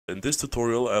In this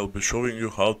tutorial I'll be showing you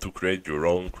how to create your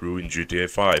own crew in GTA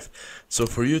 5. So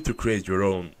for you to create your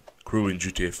own crew in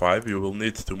GTA 5 you will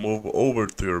need to move over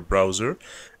to your browser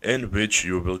in which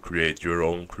you will create your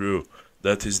own crew.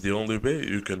 That is the only way.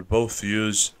 You can both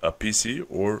use a PC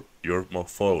or your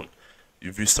phone.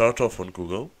 If we start off on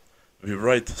Google, we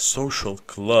write social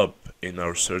club in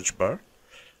our search bar.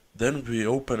 Then we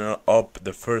open up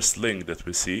the first link that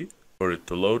we see for it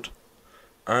to load.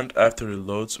 And after it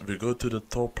loads, we go to the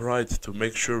top right to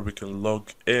make sure we can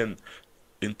log in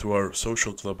into our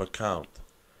social club account.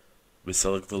 We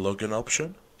select the login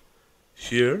option.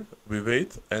 Here we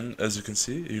wait, and as you can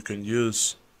see, you can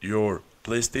use your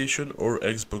PlayStation or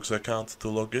Xbox account to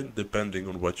log in depending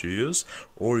on what you use,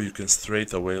 or you can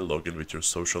straight away log in with your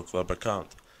social club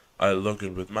account. I'll log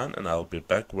in with mine and I'll be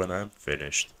back when I'm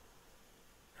finished.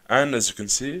 And as you can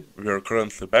see, we are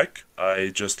currently back.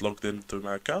 I just logged into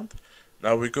my account.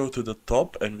 Now we go to the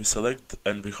top and we select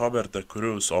and we hover the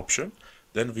crews option.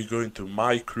 Then we go into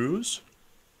my crews.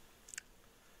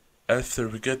 After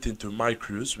we get into my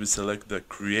crews, we select the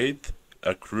create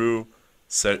a crew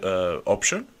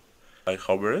option. I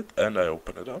hover it and I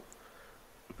open it up.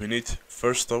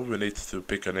 First off, we need to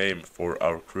pick a name for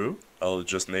our crew. I'll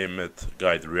just name it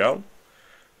GuideRealm.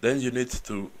 Then you need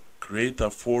to create a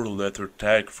 4-letter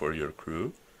tag for your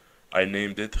crew. I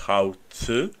named it how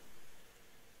to.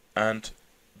 And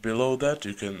below that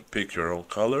you can pick your own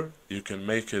color. You can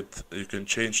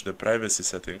change the privacy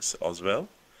settings as well.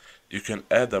 You can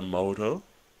add a motto,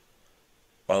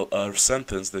 a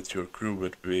sentence that your crew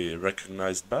would be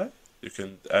recognized by. You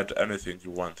can add anything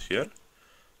you want here.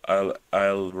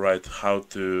 I'll write how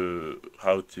to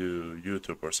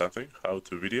YouTube or something, how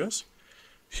to videos.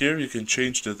 Here you can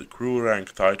change the crew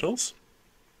rank titles,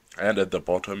 and at the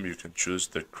bottom you can choose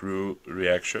the crew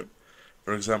reaction.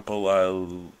 For example,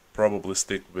 I'll probably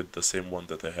stick with the same one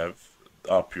that I have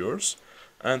up yours,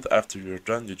 and after you're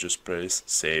done you just press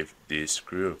save this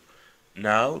crew.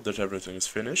 Now that everything is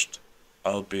finished,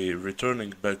 I'll be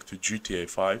returning back to GTA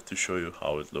 5 to show you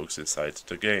how it looks inside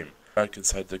the game. Back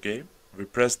inside the game, we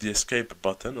press the escape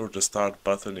button or the start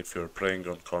button if you're playing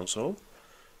on console.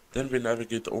 Then we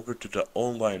navigate over to the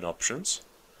online options.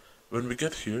 When we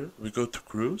get here, we go to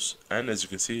crews, and as you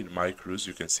can see in my crews,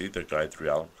 you can see the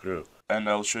GuideRealm crew. And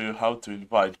I'll show you how to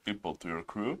invite people to your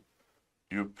crew.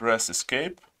 You press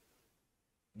escape,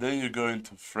 then you go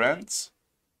into friends,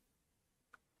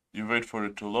 you wait for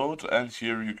it to load, and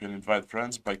here you can invite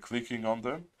friends by clicking on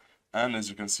them, and as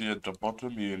you can see at the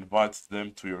bottom, you invite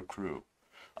them to your crew.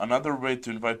 Another way to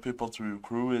invite people to your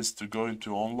crew is to go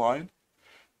into online,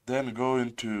 then go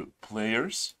into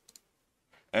players,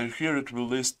 and here it will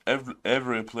list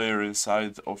every player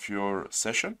inside of your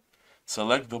session.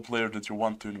 Select the player that you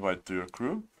want to invite to your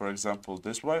crew, for example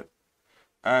this way,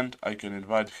 and I can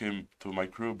invite him to my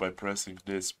crew by pressing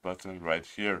this button right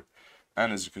here,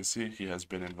 and as you can see he has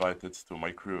been invited to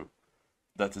my crew.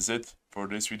 That is it for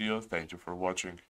this video. Thank you for watching.